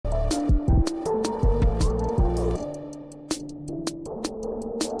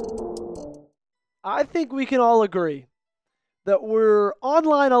I think we can all agree that we're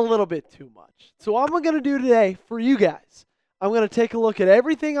online a little bit too much. So what I'm going to do today for you guys, I'm going to take a look at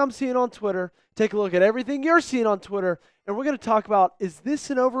everything I'm seeing on Twitter, take a look at everything you're seeing on Twitter, and we're going to talk about, is this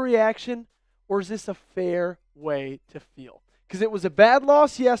an overreaction or is this a fair way to feel? Because it was a bad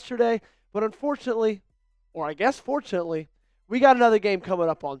loss yesterday, but unfortunately, or I guess fortunately, we got another game coming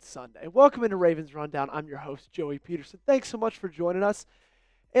up on Sunday. Welcome into Ravens Rundown. I'm your host, Joey Peterson. Thanks so much for joining us.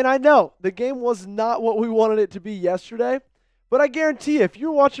 And I know the game was not what we wanted it to be yesterday, but I guarantee you, if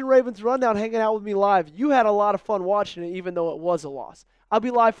you're watching Ravens Rundown hanging out with me live, you had a lot of fun watching it, even though it was a loss. I'll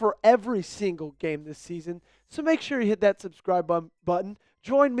be live for every single game this season, so make sure you hit that subscribe button.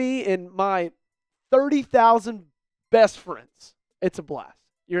 Join me and my 30,000 best friends. It's a blast.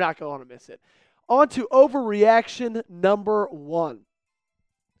 You're not going to want to miss it. On to overreaction number 1.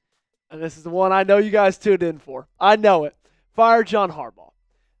 And this is the one I know you guys tuned in for. I know it. Fire John Harbaugh.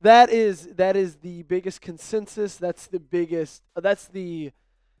 That is the biggest consensus.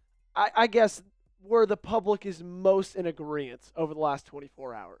 I guess, where the public is most in agreement over the last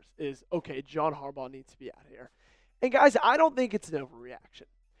 24 hours is, okay, John Harbaugh needs to be out of here. And guys, I don't think it's an overreaction.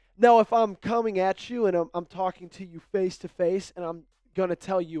 Now, if I'm coming at you and I'm talking to you face to face and I'm going to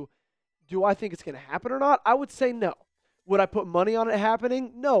tell you, do I think it's going to happen or not? I would say no. Would I put money on it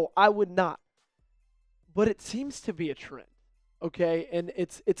happening? No, I would not. But it seems to be a trend. Okay, and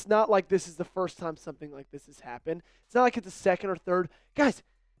it's not like this is the first time something like this has happened. It's not like it's the second or third. Guys,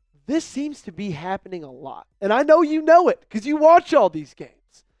 this seems to be happening a lot. And I know you know it because you watch all these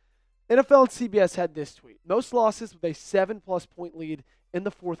games. NFL and CBS had this tweet. Most losses with a 7+ point lead in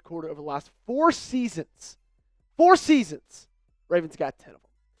the fourth quarter over the last 4 seasons. 4 seasons. Ravens got 10 of them.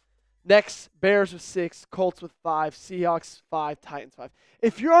 Next, Bears with 6, Colts with 5, Seahawks 5, Titans 5.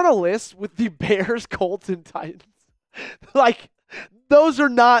 If you're on a list with the Bears, Colts, and Titans, like, those are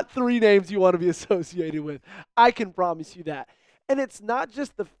not 3 names you want to be associated with. I can promise you that. And it's not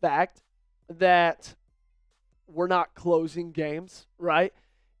just the fact that we're not closing games, right?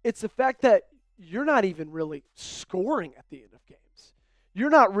 It's the fact that you're not even really scoring at the end of games. You're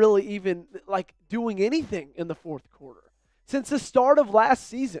not really even, like, doing anything in the fourth quarter. Since the start of last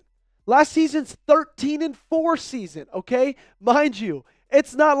season. Last season's 13-4 season, okay? Mind you,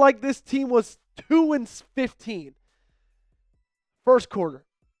 it's not like this team was 2-15. First quarter,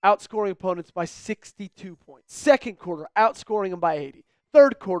 outscoring opponents by 62 points. Second quarter, outscoring them by 80.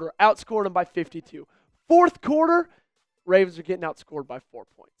 Third quarter, outscoring them by 52. Fourth quarter, Ravens are getting outscored by 4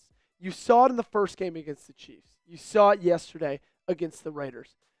 points. You saw it in the first game against the Chiefs. You saw it yesterday against the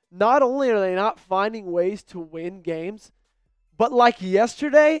Raiders. Not only are they not finding ways to win games, but like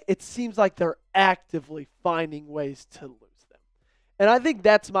yesterday, it seems like they're actively finding ways to lose them. And I think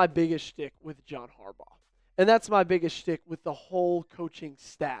that's my biggest shtick with John Harbaugh. And that's my biggest shtick with the whole coaching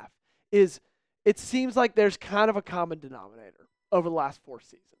staff, is it seems like there's kind of a common denominator over the last 4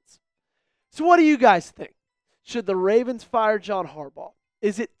 seasons. So what do you guys think? Should the Ravens fire John Harbaugh?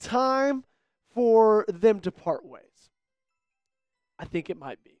 Is it time for them to part ways? I think it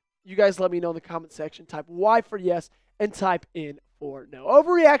might be. You guys let me know in the comment section. Type Y for yes and type in for no.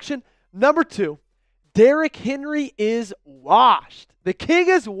 Overreaction number 2. Derrick Henry is washed. The king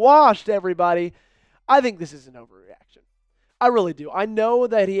is washed, everybody. I think this is an overreaction. I really do. I know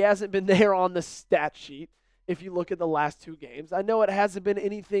that he hasn't been there on the stat sheet if you look at the last 2 games. I know it hasn't been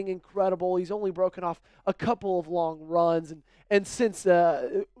anything incredible. He's only broken off a couple of long runs. And since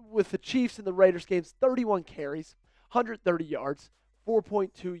with the Chiefs and the Raiders games, 31 carries, 130 yards,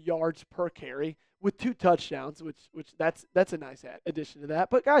 4.2 yards per carry with 2 touchdowns, which that's a nice addition to that.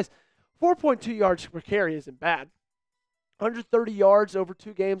 But guys, 4.2 yards per carry isn't bad. 130 yards over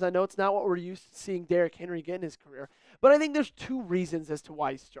 2 games. I know it's not what we're used to seeing Derrick Henry get in his career, but I think there's 2 reasons as to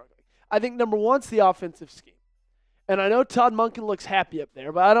why he's struggling. I think number 1's the offensive scheme. And I know Todd Monken looks happy up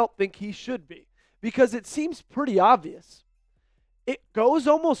there, but I don't think he should be because it seems pretty obvious. It goes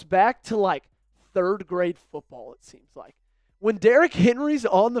almost back to like 3rd grade football, it seems like. When Derrick Henry's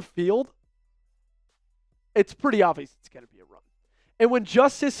on the field, it's pretty obvious it's going to be a run. And when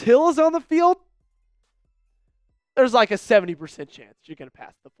Justice Hill is on the field, there's like a 70% chance you're going to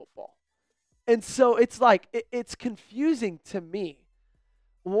pass the football. And so it's like, it's confusing to me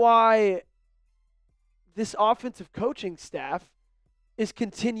why this offensive coaching staff is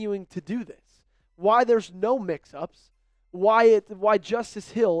continuing to do this. Why there's no mix-ups. Why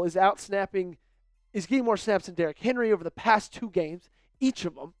Justice Hill is getting more snaps than Derrick Henry over the past 2 games, each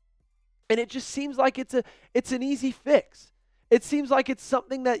of them. And it just seems like it's an easy fix. It seems like it's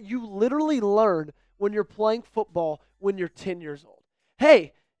something that you literally learn when you're playing football when you're 10 years old.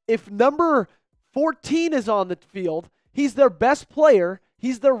 Hey, if number 14 is on the field, he's their best player,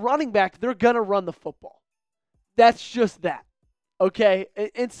 He's their running back. They're going to run the football. That's just that. Okay?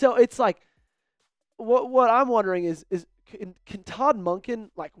 And so it's like, what I'm wondering is can Todd Monken,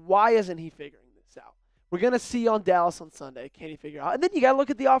 like, why isn't he figuring this out? We're going to see on Dallas on Sunday. Can he figure it out? And then you got to look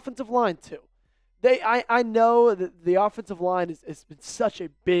at the offensive line, too. I know that the offensive line has been such a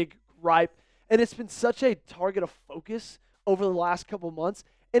big gripe, and it's been such a target of focus over the last couple months,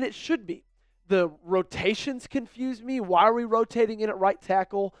 and it should be. The rotations confuse me. Why are we rotating in at right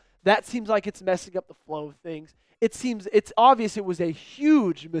tackle? That seems like it's messing up the flow of things. It's obvious it was a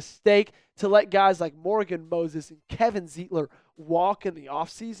huge mistake to let guys like Morgan Moses and Kevin Zeitler walk in the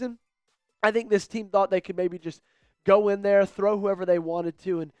offseason. I think this team thought they could maybe just go in there, throw whoever they wanted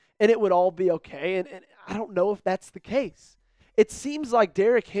to, and it would all be okay. And I don't know if that's the case. It seems like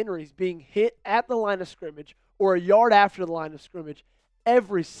Derrick Henry's being hit at the line of scrimmage or a yard after the line of scrimmage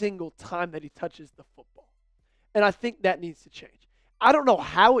every single time that he touches the football. And I think that needs to change. I don't know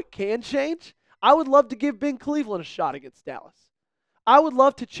how it can change. I would love to give Ben Cleveland a shot against Dallas. I would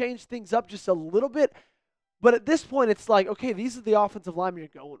love to change things up just a little bit. But at this point, it's like, okay, these are the offensive linemen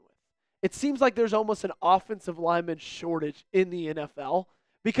you're going with. It seems like there's almost an offensive lineman shortage in the NFL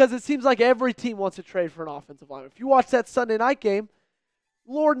because it seems like every team wants to trade for an offensive lineman. If you watch that Sunday night game,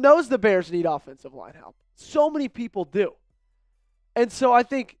 Lord knows the Bears need offensive line help. So many people do. And so I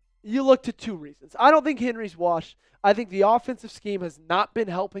think you look to two reasons. I don't think Henry's washed. I think the offensive scheme has not been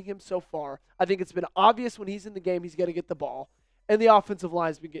helping him so far. I think it's been obvious when he's in the game he's going to get the ball. And the offensive line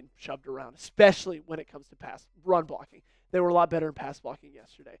has been getting shoved around, especially when it comes to run blocking. They were a lot better in pass blocking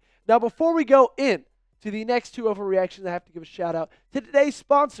yesterday. Now, before we go in to the next two overreactions, I have to give a shout-out to today's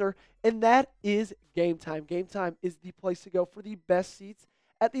sponsor, and that is Game Time. Game Time is the place to go for the best seats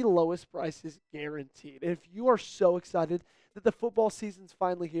at the lowest prices guaranteed. And if you are so excited that the football season's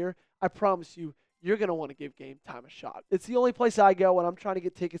finally here, I promise you, you're going to want to give Game Time a shot. It's the only place I go when I'm trying to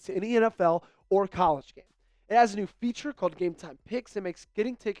get tickets to any NFL or college game. It has a new feature called Game Time Picks. It makes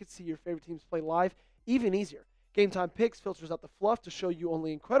getting tickets to your favorite teams play live even easier. Game Time Picks filters out the fluff to show you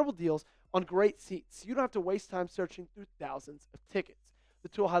only incredible deals on great seats. You don't have to waste time searching through thousands of tickets. The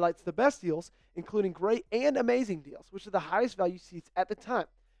tool highlights the best deals, including great and amazing deals, which are the highest value seats at the time.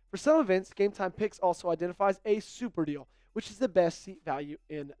 For some events, Game Time Picks also identifies a super deal, which is the best seat value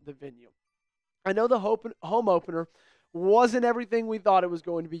in the venue. I know the home opener wasn't everything we thought it was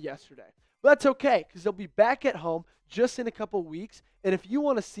going to be yesterday. But that's okay, because they'll be back at home just in a couple weeks. And if you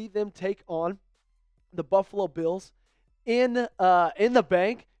want to see them take on the Buffalo Bills in the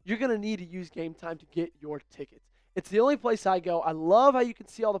bank, you're going to need to use Game Time to get your tickets. It's the only place I go. I love how you can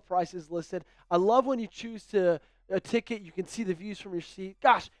see all the prices listed. I love when you choose a ticket, you can see the views from your seat.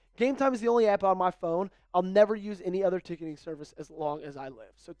 Gosh, Game Time is the only app on my phone. I'll never use any other ticketing service as long as I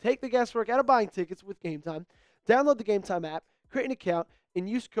live. So take the guesswork out of buying tickets with Game Time. Download the Game Time app, create an account, and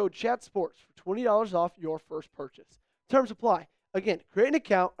use code CHATSPORTS for $20 off your first purchase. Terms apply. Again, create an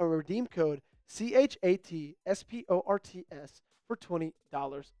account and redeem code CHATSPORTS for $20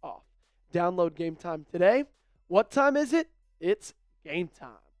 off. Download Game Time today. What time is it? It's game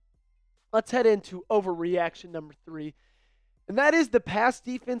time. Let's head into overreaction number 3. And that is the pass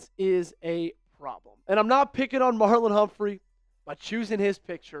defense is a problem. And I'm not picking on Marlon Humphrey by choosing his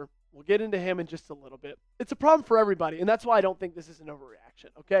picture. We'll get into him in just a little bit. It's a problem for everybody, and that's why I don't think this is an overreaction,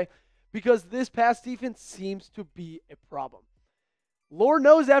 okay? Because this pass defense seems to be a problem. Lord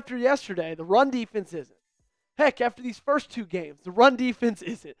knows after yesterday, the run defense isn't. Heck, after these first 2 games, the run defense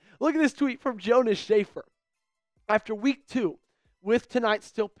isn't. Look at this tweet from Jonas Schaefer. After week 2, with tonight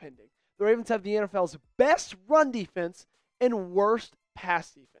still pending, the Ravens have the NFL's best run defense and worst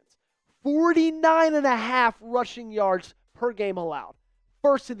pass defense. 49.5 rushing yards per game allowed.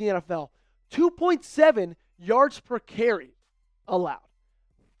 First in the NFL. 2.7 yards per carry allowed.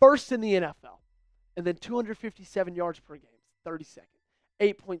 First in the NFL. And then 257 yards per game. 32nd.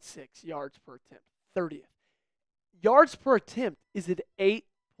 8.6 yards per attempt. 30th. Yards per attempt is at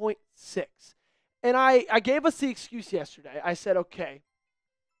 8.6. And I gave us the excuse yesterday. I said, okay,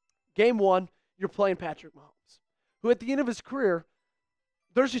 game 1, you're playing Patrick Mahomes, who at the end of his career,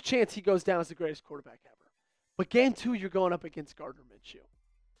 there's a chance he goes down as the greatest quarterback ever. But game 2, you're going up against Gardner Minshew.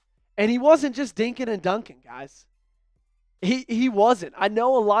 And he wasn't just dinking and dunking, guys. He wasn't. I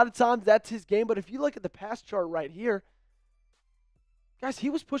know a lot of times that's his game, but if you look at the pass chart right here, guys, he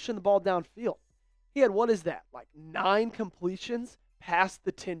was pushing the ball downfield. He had, 9 completions past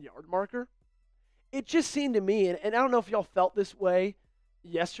the 10-yard marker. It just seemed to me, and I don't know if y'all felt this way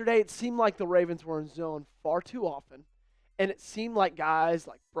yesterday, it seemed like the Ravens were in zone far too often. And it seemed like guys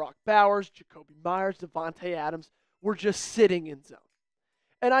like Brock Bowers, Jacoby Myers, Devontae Adams were just sitting in zone.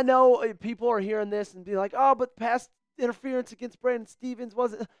 And I know people are hearing this and be like, oh, but pass interference against Brandon Stevens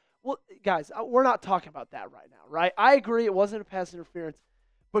wasn't. Well, guys, we're not talking about that right now, right? I agree it wasn't a pass interference,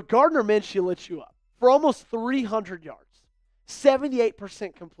 but Gardner Minshew lit you up for almost 300 yards,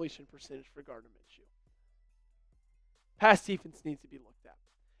 78% completion percentage for Gardner Minshew. Pass defense needs to be looked at.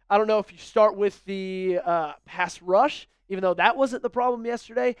 I don't know if you start with the pass rush, even though that wasn't the problem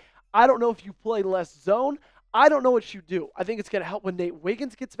yesterday. I don't know if you play less zone. I don't know what you do. I think it's going to help when Nate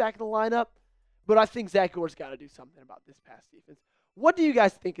Wiggins gets back in the lineup, but I think Zach Orr's got to do something about this pass defense. What do you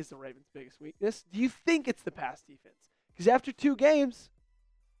guys think is the Ravens' biggest weakness? Do you think it's the pass defense? Because after 2 games,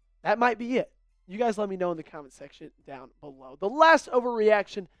 that might be it. You guys let me know in the comment section down below. The last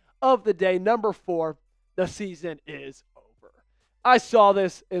overreaction of the day, number 4, the season is over. I saw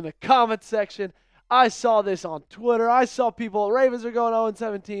this in the comment section. I saw this on Twitter. I saw people, Ravens are going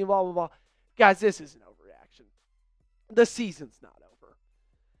 0-17, blah, blah, blah. Guys, this is an overreaction. The season's not over.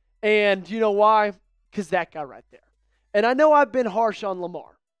 And you know why? Because that guy right there. And I know I've been harsh on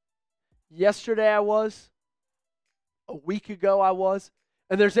Lamar. Yesterday I was. A week ago I was.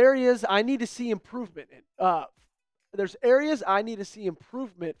 And there's areas I need to see improvement in. There's areas I need to see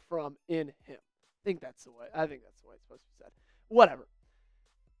improvement from in him. I think that's the way it's supposed to be said. Whatever.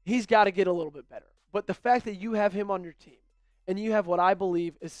 He's got to get a little bit better. But the fact that you have him on your team, and you have what I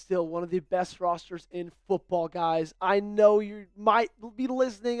believe is still one of the best rosters in football, guys. I know you might be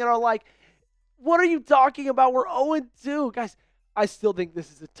listening and are like, what are you talking about? We're 0-2. Guys, I still think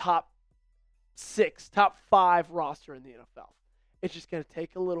this is a top 6, top 5 roster in the NFL. It's just going to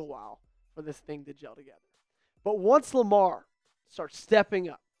take a little while for this thing to gel together. But once Lamar starts stepping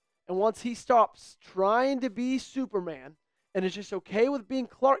up, and once he stops trying to be Superman and is just okay with being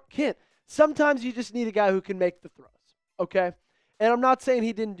Clark Kent, sometimes you just need a guy who can make the throws, okay? And I'm not saying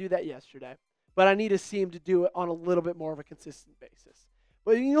he didn't do that yesterday, but I need to see him to do it on a little bit more of a consistent basis.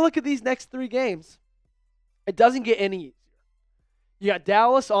 But when you look at these next 3 games, it doesn't get any easier. You got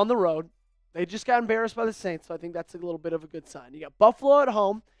Dallas on the road. They just got embarrassed by the Saints, so I think that's a little bit of a good sign. You got Buffalo at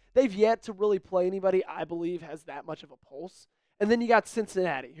home. They've yet to really play anybody I believe has that much of a pulse. And then you got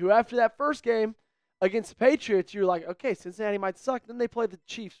Cincinnati, who after that first game against the Patriots, you're like, okay, Cincinnati might suck. Then they played the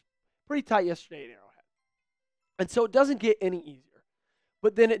Chiefs pretty tight yesterday in Arrowhead. And so it doesn't get any easier.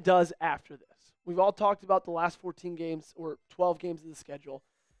 But then it does after this. We've all talked about the last 14 games or 12 games of the schedule,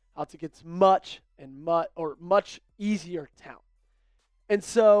 how it gets much easier talent. And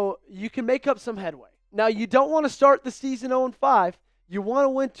so you can make up some headway. Now, you don't want to start the season 0-5. You want to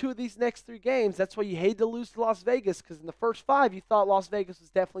win 2 of these next 3 games. That's why you hate to lose to Las Vegas, because in the first 5, you thought Las Vegas was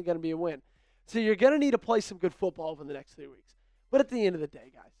definitely going to be a win. So you're going to need to play some good football over the next 3 weeks. But at the end of the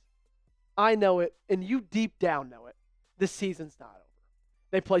day, guys, I know it, and you deep down know it. The season's not over.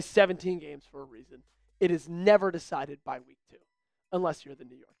 They play 17 games for a reason. It is never decided by week 2, unless you're the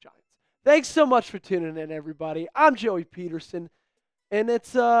New York Giants. Thanks so much for tuning in, everybody. I'm Joey Peterson, and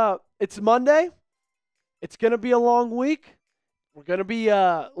it's Monday. It's going to be a long week. We're going to be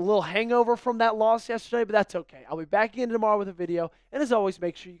a little hangover from that loss yesterday, but that's okay. I'll be back again tomorrow with a video. And as always,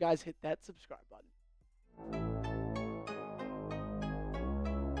 make sure you guys hit that subscribe button.